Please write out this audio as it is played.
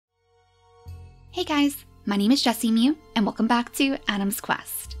Hey guys, my name is JessiMew, and welcome back to Adam's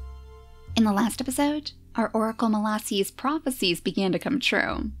Quest. In the last episode, our Oracle Molassie's prophecies began to come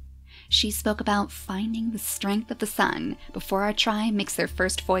true. She spoke about finding the strength of the sun before our tribe makes their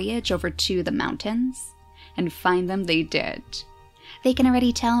first voyage over to the mountains, and find them they did. They can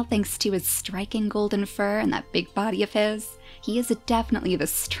already tell, thanks to his striking golden fur and that big body of his, he is definitely the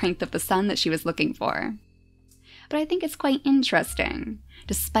strength of the sun that she was looking for. But I think it's quite interesting.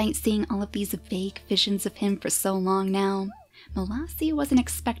 Despite seeing all of these vague visions of him for so long now, Molassie wasn't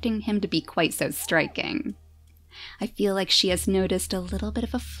expecting him to be quite so striking. I feel like she has noticed a little bit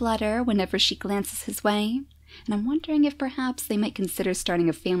of a flutter whenever she glances his way, and I'm wondering if perhaps they might consider starting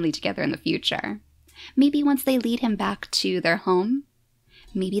a family together in the future. Maybe once they lead him back to their home.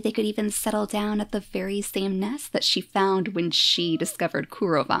 Maybe they could even settle down at the very same nest that she found when she discovered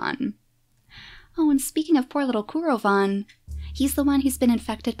Kurovan. Oh, and speaking of poor little Kurovan, he's the one who's been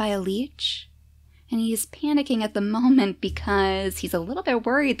infected by a leech. And he's panicking at the moment because he's a little bit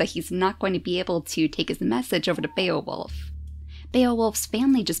worried that he's not going to be able to take his message over to Beowulf. Beowulf's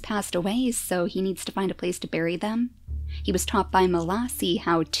family just passed away, so he needs to find a place to bury them. He was taught by Molassie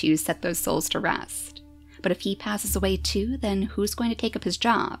how to set those souls to rest. But if he passes away too, then who's going to take up his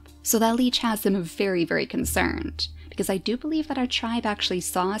job? So that leech has him very, very concerned, because I do believe that our tribe actually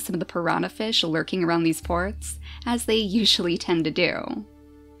saw some of the piranha fish lurking around these ports, as they usually tend to do.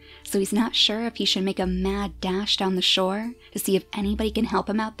 So he's not sure if he should make a mad dash down the shore to see if anybody can help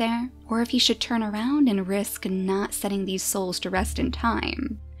him out there, or if he should turn around and risk not setting these souls to rest in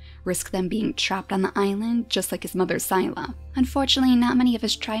time. Risk them being trapped on the island just like his mother Scylla. Unfortunately, not many of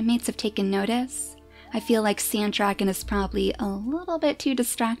his tribe mates have taken notice. I feel like Sand Dragon is probably a little bit too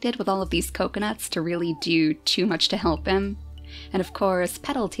distracted with all of these coconuts to really do too much to help him. And of course,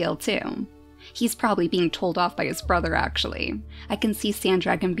 Petaltail too. He's probably being told off by his brother, actually. I can see Sand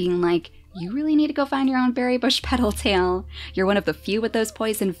Dragon being like, "You really need to go find your own berry bush, Petaltail. You're one of the few with those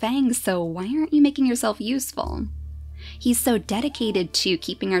poison fangs, so why aren't you making yourself useful?" He's so dedicated to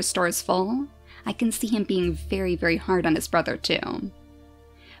keeping our stores full. I can see him being very, very hard on his brother too.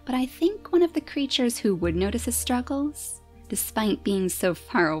 But I think one of the creatures who would notice his struggles, despite being so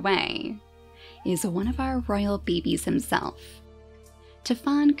far away, is one of our royal babies himself.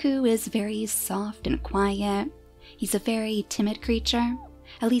 Tefanku is very soft and quiet. He's a very timid creature.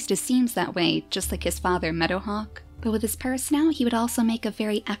 At least it seems that way, just like his father Meadowhawk. But with his purse now, he would also make a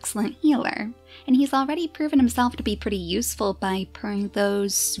very excellent healer. And he's already proven himself to be pretty useful by purring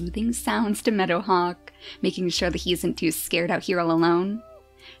those soothing sounds to Meadowhawk, making sure that he isn't too scared out here all alone.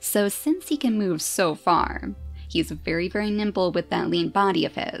 So since he can move so far, he's very, very nimble with that lean body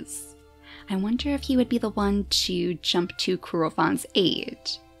of his. I wonder if he would be the one to jump to Kurovan's aid.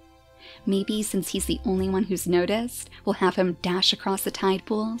 Maybe since he's the only one who's noticed, we'll have him dash across the tide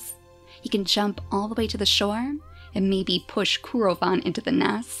pools. He can jump all the way to the shore and maybe push Kurovan into the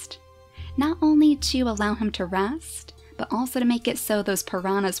nest. Not only to allow him to rest, but also to make it so those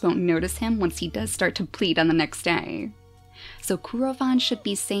piranhas won't notice him once he does start to bleed on the next day. So Kurovan should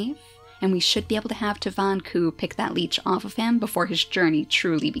be safe, and we should be able to have Tefanku pick that leech off of him before his journey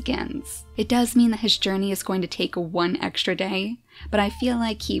truly begins. It does mean that his journey is going to take one extra day, but I feel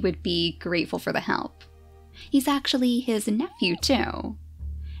like he would be grateful for the help. He's actually his nephew too,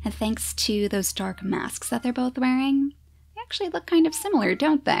 and thanks to those dark masks that they're both wearing, they actually look kind of similar,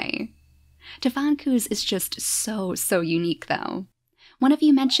 don't they? Tefanku's is just so unique though. One of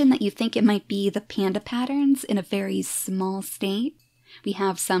you mentioned that you think it might be the panda patterns in a very small state. We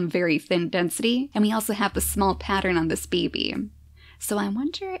have some very thin density, and we also have the small pattern on this baby. So I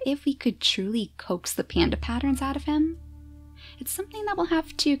wonder if we could truly coax the panda patterns out of him? It's something that we'll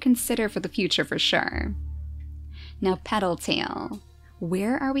have to consider for the future for sure. Now Petaltail,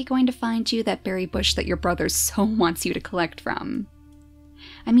 where are we going to find you that berry bush that your brother so wants you to collect from?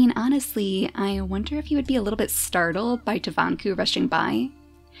 I mean, honestly, I wonder if he would be a little bit startled by Tefanku rushing by.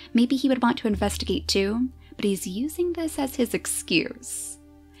 Maybe he would want to investigate too, but he's using this as his excuse.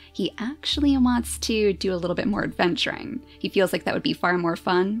 He actually wants to do a little bit more adventuring. He feels like that would be far more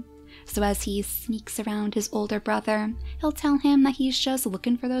fun. So as he sneaks around his older brother, he'll tell him that he's just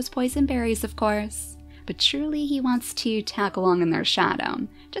looking for those poison berries, of course. But truly he wants to tag along in their shadow,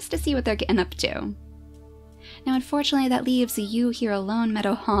 just to see what they're getting up to. Now unfortunately that leaves you here alone,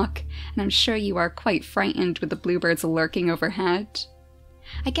 Meadowhawk, and I'm sure you are quite frightened with the bluebirds lurking overhead.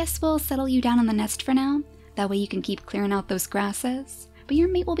 I guess we'll settle you down on the nest for now, that way you can keep clearing out those grasses, but your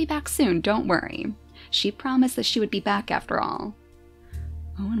mate will be back soon, don't worry. She promised that she would be back after all.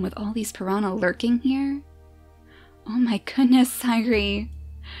 Oh, and with all these piranha lurking here? Oh my goodness, Sairi.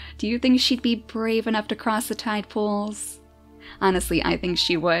 Do you think she'd be brave enough to cross the tide pools? Honestly, I think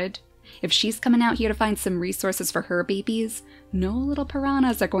she would. If she's coming out here to find some resources for her babies, no little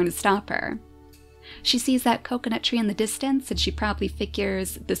piranhas are going to stop her. She sees that coconut tree in the distance, and she probably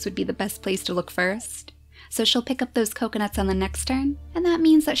figures this would be the best place to look first. So she'll pick up those coconuts on the next turn, and that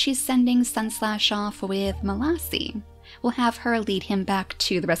means that she's sending Sunslash off with Molassie. We'll have her lead him back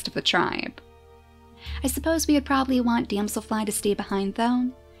to the rest of the tribe. I suppose we would probably want Damselfly to stay behind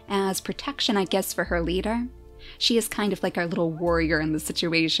though, as protection I guess for her leader. She is kind of like our little warrior in the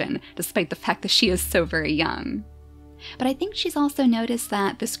situation, despite the fact that she is so very young. But I think she's also noticed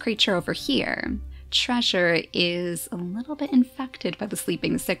that this creature over here, Treasure, is a little bit infected by the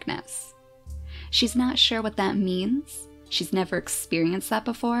sleeping sickness. She's not sure what that means. She's never experienced that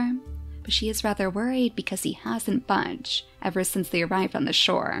before, but she is rather worried because he hasn't budged ever since they arrived on the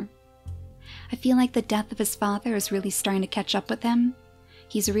shore. I feel like the death of his father is really starting to catch up with him.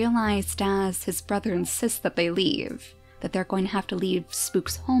 He's realized as his brother insists that they leave, that they're going to have to leave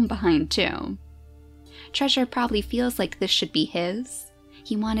Spook's home behind too. Treasure probably feels like this should be his.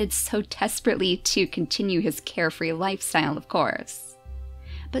 He wanted so desperately to continue his carefree lifestyle, of course.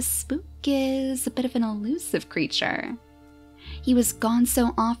 But Spook is a bit of an elusive creature. He was gone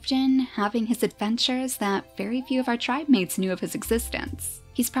so often, having his adventures, that very few of our tribe mates knew of his existence.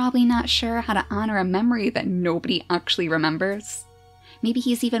 He's probably not sure how to honor a memory that nobody actually remembers. Maybe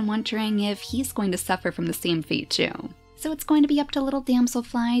he's even wondering if he's going to suffer from the same fate too. So it's going to be up to little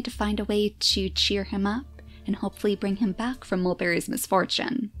Damselfly to find a way to cheer him up and hopefully bring him back from Mulberry's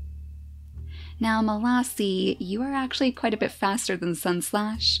misfortune. Now, Molassie, you are actually quite a bit faster than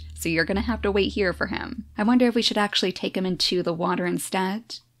Sunslash, so you're going to have to wait here for him. I wonder if we should actually take him into the water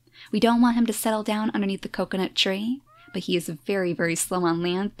instead. We don't want him to settle down underneath the coconut tree, but he is very, very slow on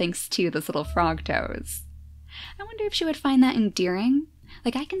land thanks to those little frog toes. I wonder if she would find that endearing.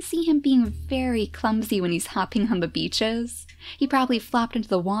 Like, I can see him being very clumsy when he's hopping on the beaches. He probably flopped into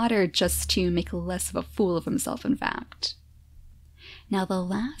the water just to make less of a fool of himself, in fact. Now the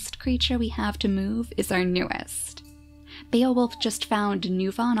last creature we have to move is our newest. Beowulf just found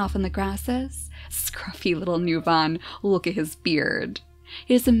Nuvon off in the grasses. Scruffy little Nuvon, look at his beard.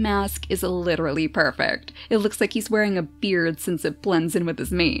 His mask is literally perfect. It looks like he's wearing a beard since it blends in with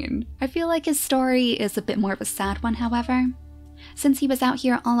his mane. I feel like his story is a bit more of a sad one, however. Since he was out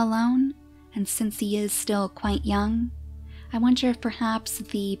here all alone, and since he is still quite young, I wonder if perhaps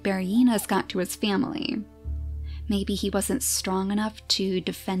the Berryinas got to his family. Maybe he wasn't strong enough to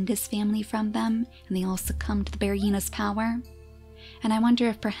defend his family from them, and they all succumbed to the Berryinas' power. And I wonder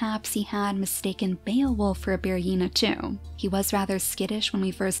if perhaps he had mistaken Beowulf for a Berryina too. He was rather skittish when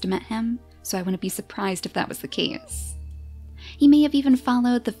we first met him, so I wouldn't be surprised if that was the case. He may have even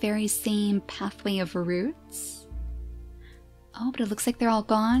followed the very same pathway of roots. Oh, but it looks like they're all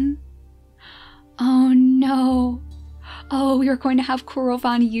gone. Oh no! Oh, we were going to have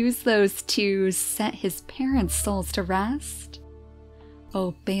Kurovan use those to set his parents' souls to rest?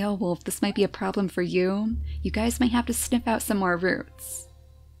 Oh, Beowulf, this might be a problem for you. You guys might have to sniff out some more roots.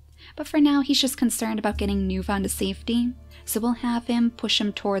 But for now, he's just concerned about getting Nuvon to safety, so we'll have him push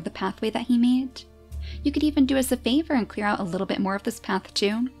him toward the pathway that he made. You could even do us a favor and clear out a little bit more of this path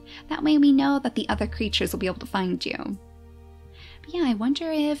too. That way we know that the other creatures will be able to find you. But yeah, I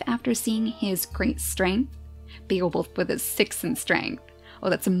wonder if after seeing his great strength, Beowulf with his 6 in strength. Oh,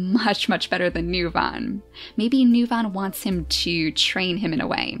 that's much, much better than Nuvon. Maybe Nuvon wants him to train him in a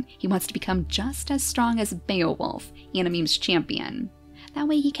way. He wants to become just as strong as Beowulf, Animeme's champion. That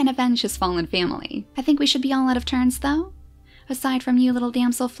way he can avenge his fallen family. I think we should be all out of turns though. Aside from you, little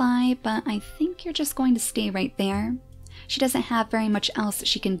Damselfly, but I think you're just going to stay right there. She doesn't have very much else that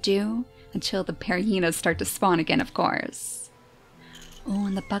she can do until the Berryinas start to spawn again, of course. Oh,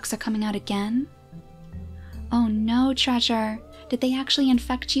 and the bugs are coming out again? Oh no, Treasure. Did they actually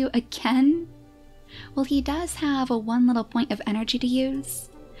infect you again? Well, he does have a one little point of energy to use.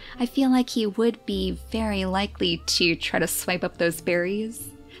 I feel like he would be very likely to try to swipe up those berries.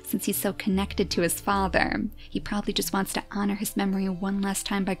 Since he's so connected to his father, he probably just wants to honor his memory one last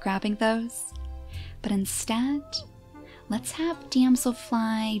time by grabbing those. But instead, let's have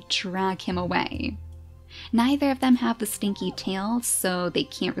Damselfly drag him away. Neither of them have the stinky tails, so they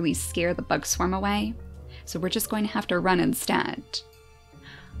can't really scare the bug swarm away. So we're just going to have to run instead.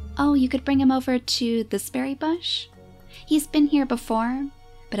 Oh, you could bring him over to this berry bush? He's been here before,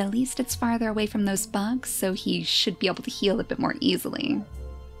 but at least it's farther away from those bugs, so he should be able to heal a bit more easily.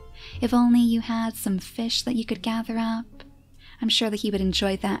 If only you had some fish that you could gather up. I'm sure that he would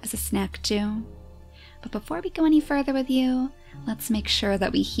enjoy that as a snack too. But before we go any further with you, Let's make sure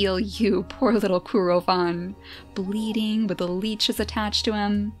that we heal you, poor little Kurovan, bleeding with the leeches attached to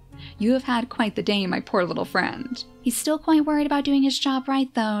him. You have had quite the day, my poor little friend. He's still quite worried about doing his job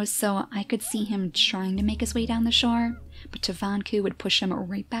right though, so I could see him trying to make his way down the shore, but Tavanku would push him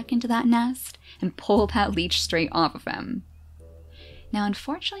right back into that nest and pull that leech straight off of him. Now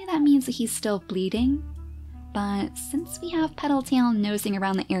unfortunately that means that he's still bleeding, but since we have Petaltail nosing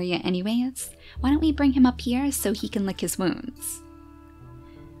around the area anyways, why don't we bring him up here so he can lick his wounds?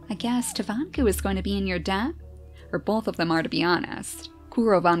 I guess Tavanku is going to be in your debt, or both of them are to be honest.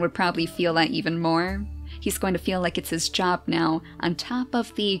 Kurovan would probably feel that even more. He's going to feel like it's his job now, on top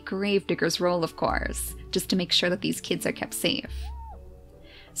of the gravedigger's role of course, just to make sure that these kids are kept safe.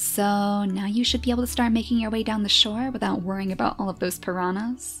 So now you should be able to start making your way down the shore without worrying about all of those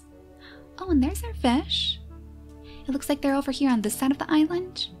piranhas. Oh, and there's our fish. It looks like they're over here on this side of the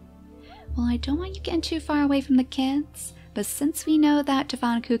island. Well, I don't want you getting too far away from the kids, but since we know that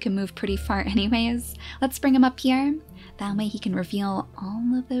Tavanku can move pretty far anyways, let's bring him up here. That way he can reveal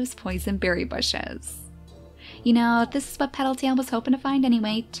all of those poison berry bushes. You know, this is what Petaltail was hoping to find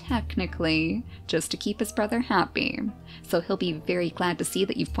anyway, technically, just to keep his brother happy. So he'll be very glad to see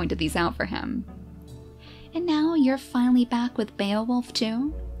that you've pointed these out for him. And now you're finally back with Beowulf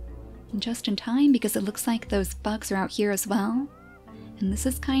too. And just in time, because it looks like those bugs are out here as well. And this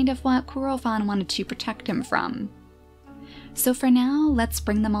is kind of what Kurovan wanted to protect him from. So for now, let's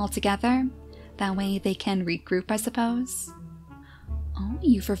bring them all together. That way they can regroup, I suppose. Oh,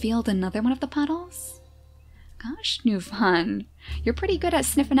 you've revealed another one of the puddles? Gosh, Nuvan, you're pretty good at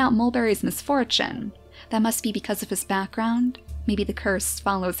sniffing out Mulberry's misfortune. That must be because of his background. Maybe the curse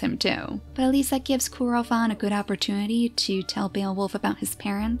follows him too. But at least that gives Kurovan a good opportunity to tell Beowulf about his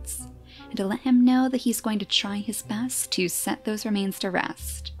parents, and to let him know that he's going to try his best to set those remains to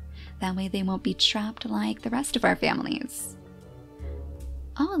rest. That way they won't be trapped like the rest of our families.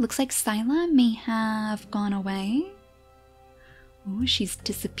 Oh, it looks like Scylla may have gone away. Oh, she's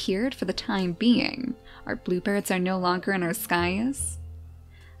disappeared for the time being. Our bluebirds are no longer in our skies.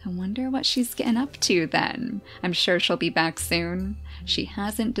 I wonder what she's getting up to then. I'm sure she'll be back soon. She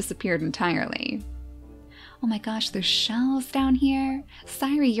hasn't disappeared entirely. Oh my gosh, there's shells down here.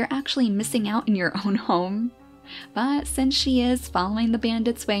 Sairi, you're actually missing out in your own home. But since she is following the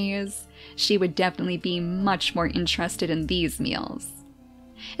bandits' ways, she would definitely be much more interested in these meals.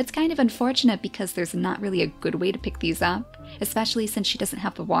 It's kind of unfortunate because there's not really a good way to pick these up, especially since she doesn't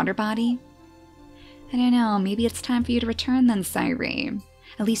have the water body. I don't know, maybe it's time for you to return then, Sairi.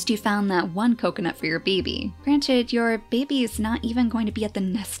 At least you found that one coconut for your baby. Granted, your baby is not even going to be at the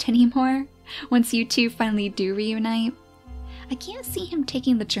nest anymore, once you two finally do reunite. I can't see him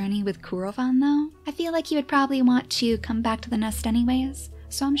taking the journey with Kurovan though. I feel like he would probably want to come back to the nest anyways,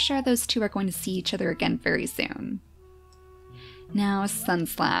 so I'm sure those two are going to see each other again very soon. Now,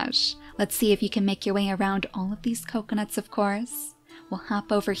 Sunslash, let's see if you can make your way around all of these coconuts, of course. We'll hop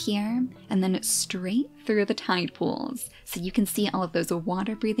over here, and then straight through the tide pools, so you can see all of those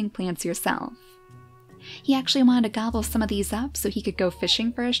water-breathing plants yourself. He actually wanted to gobble some of these up so he could go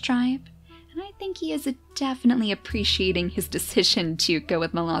fishing for his tribe, and I think he is definitely appreciating his decision to go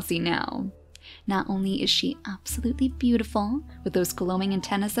with Molossi now. Not only is she absolutely beautiful with those glowing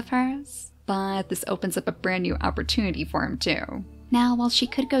antennas of hers, but this opens up a brand new opportunity for him too. Now, while she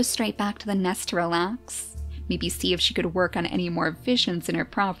could go straight back to the nest to relax, maybe see if she could work on any more visions in her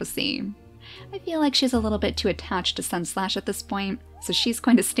prophecy, I feel like she's a little bit too attached to Sunslash at this point, so she's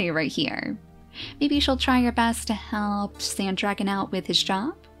going to stay right here. Maybe she'll try her best to help Sanddragon out with his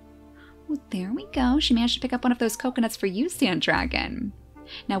job? Oh, there we go, she managed to pick up one of those coconuts for you, Sanddragon.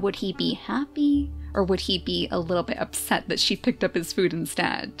 Now, would he be happy, or would he be a little bit upset that she picked up his food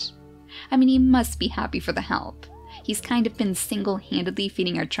instead? I mean, he must be happy for the help. He's kind of been single-handedly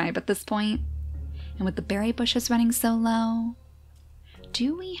feeding our tribe at this point. And with the berry bushes running so low,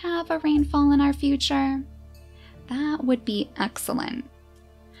 do we have a rainfall in our future? That would be excellent.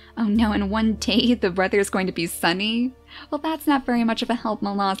 Oh no, and one day the weather is going to be sunny? Well, that's not very much of a help,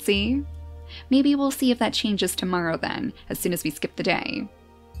 Molossi. Maybe we'll see if that changes tomorrow then, as soon as we skip the day.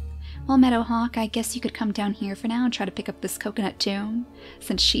 Well, Meadowhawk, I guess you could come down here for now and try to pick up this coconut too.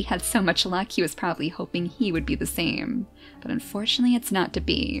 Since she had so much luck, he was probably hoping he would be the same. But unfortunately, it's not to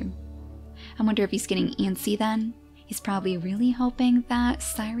be. I wonder if he's getting antsy then. He's probably really hoping that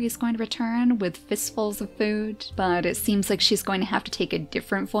Sairi is going to return with fistfuls of food, but it seems like she's going to have to take a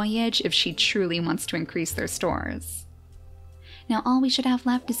different voyage if she truly wants to increase their stores. Now all we should have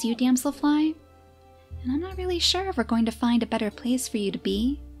left is you, Damselfly. And I'm not really sure if we're going to find a better place for you to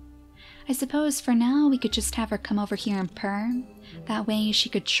be. I suppose for now we could just have her come over here and purr. That way she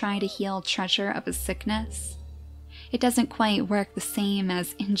could try to heal Treasure of his sickness. It doesn't quite work the same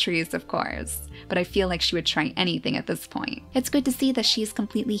as injuries, of course, but I feel like she would try anything at this point. It's good to see that she's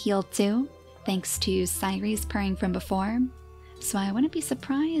completely healed too, thanks to Cyrie's purring from before, so I wouldn't be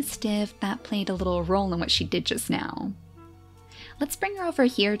surprised if that played a little role in what she did just now. Let's bring her over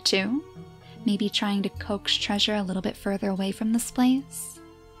here too, maybe trying to coax Treasure a little bit further away from this place.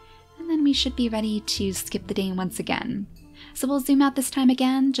 And then we should be ready to skip the day once again. So we'll zoom out this time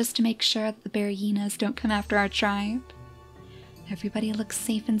again, just to make sure that the bear hyenas don't come after our tribe. Everybody looks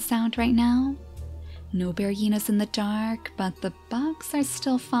safe and sound right now. No bear hyenas in the dark, but the bugs are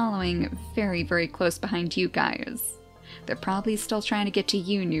still following very, very close behind you guys. They're probably still trying to get to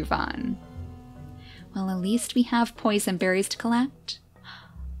you, Nuvan. Well, at least we have poison berries to collect.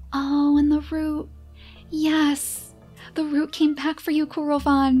 Oh, and the root. Yes, the root came back for you,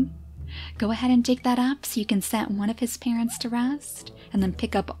 Kurovan. Go ahead and dig that up so you can set one of his parents to rest, and then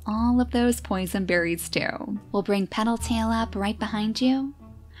pick up all of those poison berries too. We'll bring Petaltail up right behind you.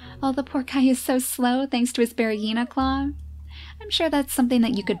 Oh, the poor guy is so slow thanks to his Berryina claw. I'm sure that's something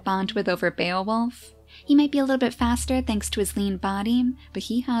that you could bond with over Beowulf. He might be a little bit faster thanks to his lean body, but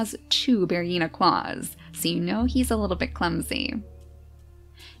he has 2 Berryina claws, so you know he's a little bit clumsy.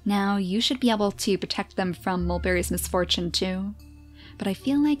 Now, you should be able to protect them from Mulberry's misfortune too. But I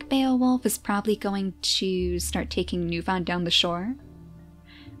feel like Beowulf is probably going to start taking Nuvan down the shore.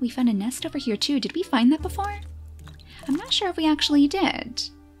 We found a nest over here too. Did we find that before? I'm not sure if we actually did.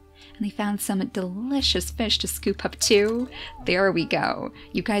 And they found some delicious fish to scoop up too. There we go.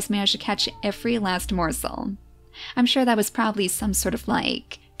 You guys managed to catch every last morsel. I'm sure that was probably some sort of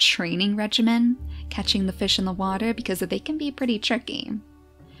like training regimen, catching the fish in the water, because they can be pretty tricky.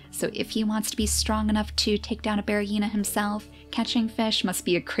 So if he wants to be strong enough to take down a Berryina himself, catching fish must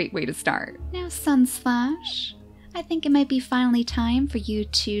be a great way to start. Now, Sunslash, I think it might be finally time for you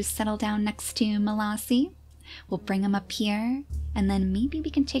to settle down next to Malassi. We'll bring him up here, and then maybe we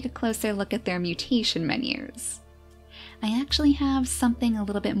can take a closer look at their mutation menus. I actually have something a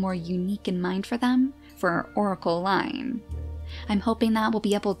little bit more unique in mind for them, for our Oracle line. I'm hoping that we'll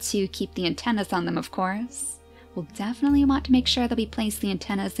be able to keep the antennas on them, of course. We'll definitely want to make sure that we place the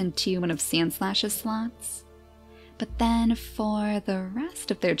antennas into one of Sandslash's slots. But then for the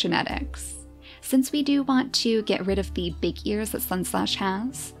rest of their genetics, since we do want to get rid of the big ears that Sunslash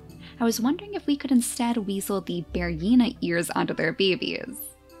has, I was wondering if we could instead weasel the Berryina ears onto their babies.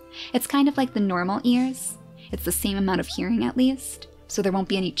 It's kind of like the normal ears. It's the same amount of hearing at least, so there won't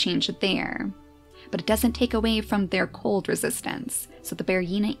be any change there. But it doesn't take away from their cold resistance, so the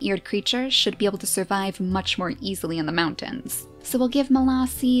Berryina-eared creatures should be able to survive much more easily in the mountains. So we'll give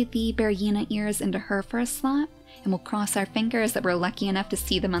Malassi the Berryina ears into her first slot, and we'll cross our fingers that we're lucky enough to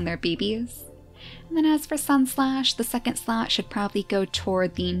see them on their babies. And then as for Sunslash, the second slot should probably go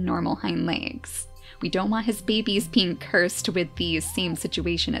toward the normal hind legs. We don't want his babies being cursed with the same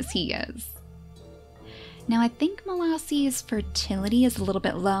situation as he is. Now I think Malassi's fertility is a little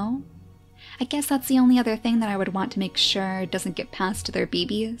bit low. I guess that's the only other thing that I would want to make sure doesn't get passed to their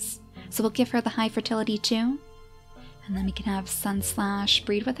babies. So we'll give her the high fertility too. And then we can have Sunslash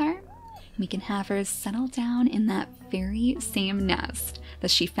breed with her. And we can have her settle down in that very same nest that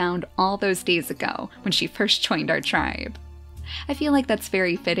she found all those days ago when she first joined our tribe. I feel like that's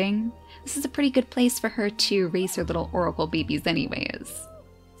very fitting. This is a pretty good place for her to raise her little oracle babies anyways.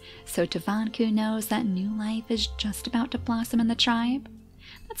 So Tavanku knows that new life is just about to blossom in the tribe.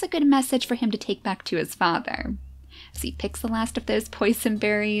 That's a good message for him to take back to his father. So he picks the last of those poison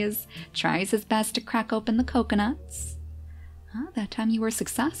berries, tries his best to crack open the coconuts. Ah, that time you were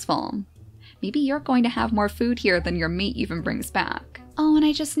successful. Maybe you're going to have more food here than your mate even brings back. Oh, and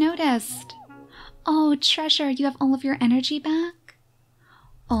I just noticed. Oh, Treasure, you have all of your energy back?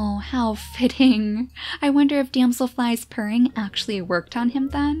 Oh, how fitting. I wonder if Damselfly's purring actually worked on him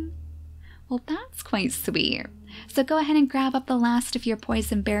then? Well, that's quite sweet. So go ahead and grab up the last of your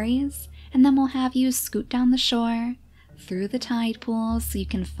poison berries, and then we'll have you scoot down the shore, through the tide pools, so you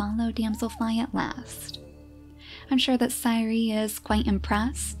can follow Damselfly at last. I'm sure that Sairi is quite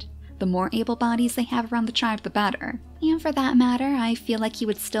impressed. The more able bodies they have around the tribe, the better. And for that matter, I feel like he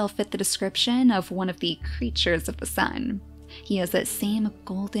would still fit the description of one of the creatures of the sun. He has that same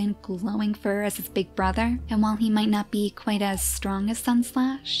golden, glowing fur as his big brother, and while he might not be quite as strong as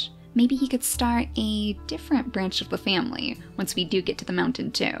Sunslash, maybe he could start a different branch of the family once we do get to the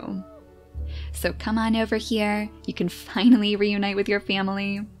mountain too. So come on over here, you can finally reunite with your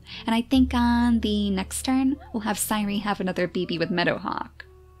family, and I think on the next turn, we'll have Sairi have another baby with Meadowhawk.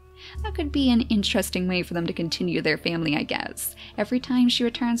 That could be an interesting way for them to continue their family, I guess. Every time she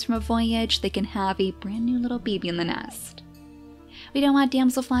returns from a voyage, they can have a brand new little baby in the nest. We don't want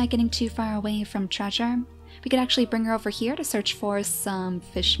Damselfly getting too far away from Treasure, We could actually bring her over here to search for some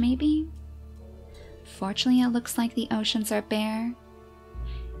fish, maybe? Fortunately, it looks like the oceans are bare.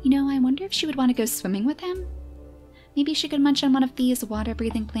 You know, I wonder if she would want to go swimming with him? Maybe she could munch on one of these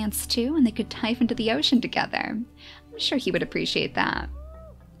water-breathing plants too, and they could dive into the ocean together. I'm sure he would appreciate that.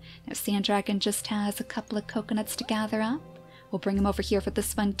 Now, Sand Dragon just has a couple of coconuts to gather up. We'll bring him over here for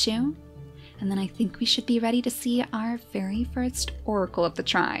this one too. And then I think we should be ready to see our very first oracle of the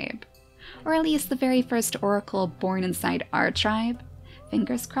tribe. Or at least the very first oracle born inside our tribe.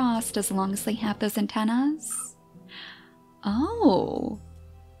 Fingers crossed, as long as they have those antennas. Oh,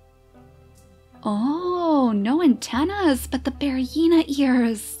 no antennas, but the Berryina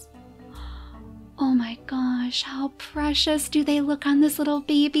ears. Oh my gosh, how precious do they look on this little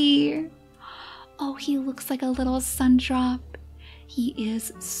baby. Oh, he looks like a little sundrop. He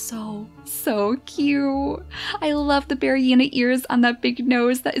is so cute. I love the Berryina ears on that big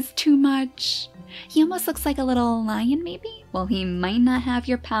nose. That is too much. He almost looks like a little lion, maybe? Well, he might not have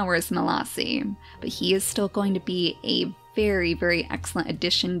your powers, Malassi, but he is still going to be a very excellent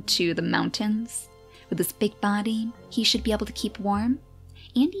addition to the mountains. With his big body, he should be able to keep warm.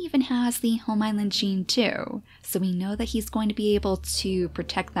 And he even has the home island gene too, so we know that he's going to be able to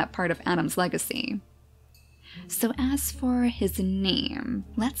protect that part of Adam's legacy. So as for his name,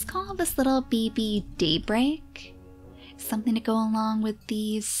 let's call this little baby Daybreak. Something to go along with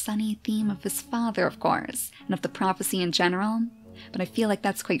the sunny theme of his father, of course, and of the prophecy in general. But I feel like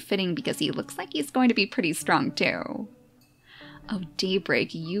that's quite fitting because he looks like he's going to be pretty strong too. Oh,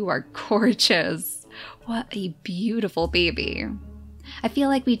 Daybreak, you are gorgeous. What a beautiful baby. I feel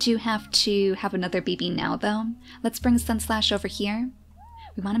like we do have to have another baby now, though. Let's bring Sunslash over here.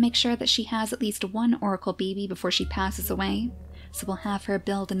 We want to make sure that she has at least one oracle baby before she passes away. So we'll have her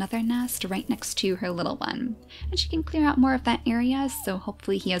build another nest right next to her little one. And she can clear out more of that area, so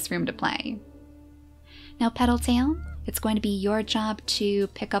hopefully he has room to play. Now, Petaltail, it's going to be your job to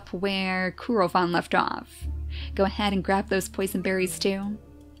pick up where Kurovan left off. Go ahead and grab those poison berries too.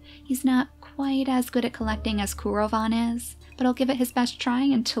 He's not quite as good at collecting as Kurovan is, but I'll give it his best try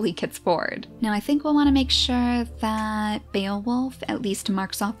until he gets bored. Now I think we'll want to make sure that Beowulf at least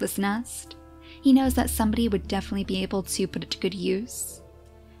marks off this nest. He knows that somebody would definitely be able to put it to good use.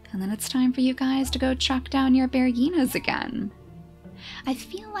 And then it's time for you guys to go track down your Berryinas again. I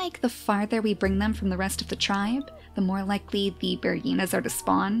feel like the farther we bring them from the rest of the tribe, the more likely the Berryinas are to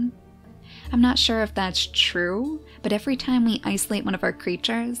spawn. I'm not sure if that's true, but every time we isolate one of our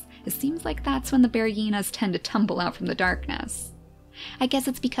creatures, it seems like that's when the Berryinas tend to tumble out from the darkness. I guess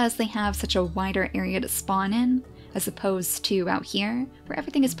it's because they have such a wider area to spawn in, as opposed to out here, where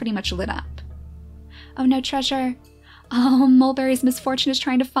everything is pretty much lit up. Oh no, Treasure! Oh, Mulberry's misfortune is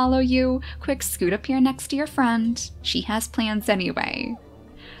trying to follow you! Quick, scoot up here next to your friend. She has plans anyway.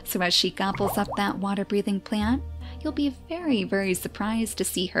 So as she gobbles up that water-breathing plant, you'll be very surprised to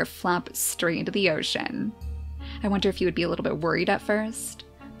see her flop straight into the ocean. I wonder if you would be a little bit worried at first.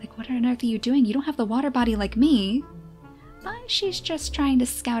 Like, what on earth are you doing? You don't have the water body like me. But she's just trying to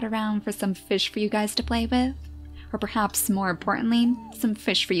scout around for some fish for you guys to play with. Or perhaps more importantly, some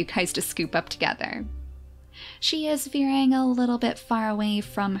fish for you guys to scoop up together. She is veering a little bit far away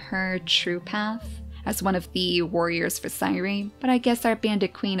from her true path as one of the warriors for Sairi, but I guess our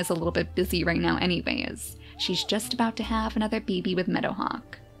bandit queen is a little bit busy right now anyways. She's just about to have another baby with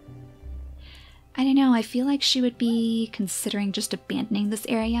Meadowhawk. I don't know, I feel like she would be considering just abandoning this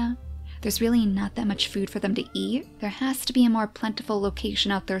area. There's really not that much food for them to eat. There has to be a more plentiful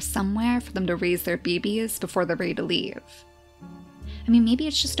location out there somewhere for them to raise their babies before they're ready to leave. I mean, maybe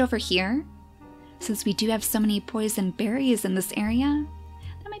it's just over here? Since we do have so many poison berries in this area,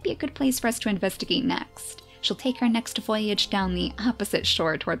 that might be a good place for us to investigate next. She'll take our next voyage down the opposite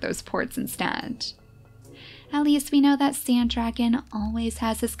shore toward those ports instead. At least we know that Sand Dragon always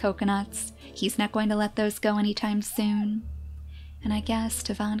has his coconuts. He's not going to let those go anytime soon. And I guess,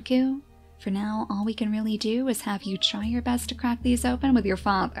 Tavanku, for now all we can really do is have you try your best to crack these open with your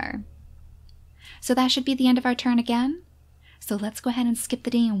father. So that should be the end of our turn again. So let's go ahead and skip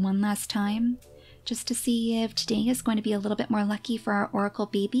the day one last time, just to see if today is going to be a little bit more lucky for our Oracle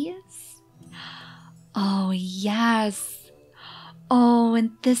babies. Oh yes! Oh,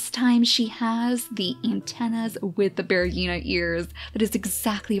 and this time she has the antennas with the Berryina ears. That is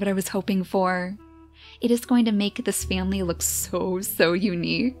exactly what I was hoping for. It is going to make this family look so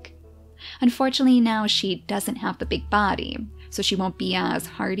unique. Unfortunately, now she doesn't have the big body, so she won't be as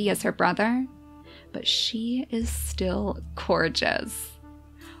hardy as her brother. But she is still gorgeous.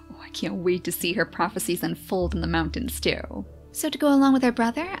 Oh, I can't wait to see her prophecies unfold in the mountains too. So to go along with her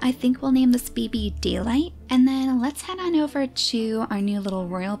brother, I think we'll name this baby Daylight, and then let's head on over to our new little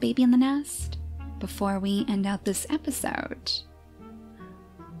royal baby in the nest. before we end out this episode.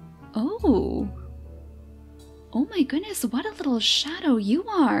 Oh my goodness, what a little shadow you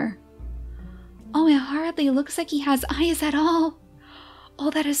are. Oh, it hardly looks like he has eyes at all. Oh,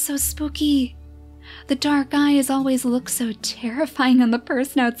 that is so spooky. The dark eyes always look so terrifying on the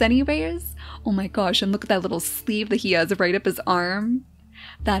purse notes anyways. Oh my gosh, and look at that little sleeve that he has right up his arm.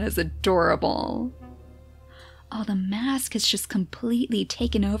 That is adorable. Oh, the mask has just completely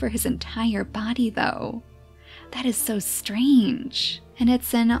taken over his entire body though. That is so strange. And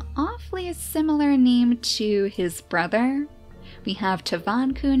it's an awfully similar name to his brother. We have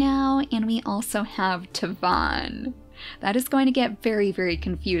Tavanku now, and we also have Tavan. That is going to get very, very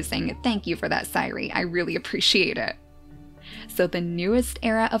confusing. Thank you for that, Sairi. I really appreciate it. So the newest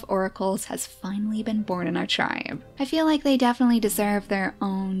era of oracles has finally been born in our tribe. I feel like they definitely deserve their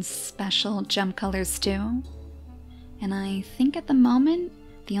own special gem colors too. And I think at the moment,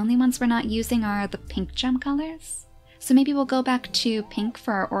 the only ones we're not using are the pink gem colors. So maybe we'll go back to pink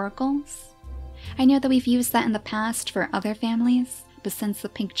for our oracles. I know that we've used that in the past for other families, but since the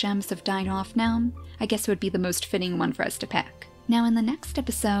pink gems have died off now, I guess it would be the most fitting one for us to pick. Now in the next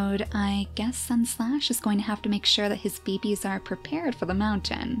episode, I guess Sunslash is going to have to make sure that his babies are prepared for the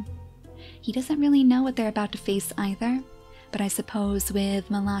mountain. He doesn't really know what they're about to face either, but I suppose with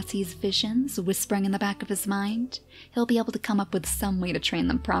Molassie's visions whispering in the back of his mind, he'll be able to come up with some way to train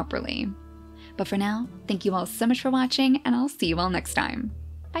them properly. But for now, thank you all so much for watching, and I'll see you all next time.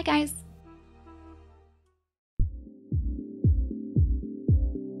 Bye guys!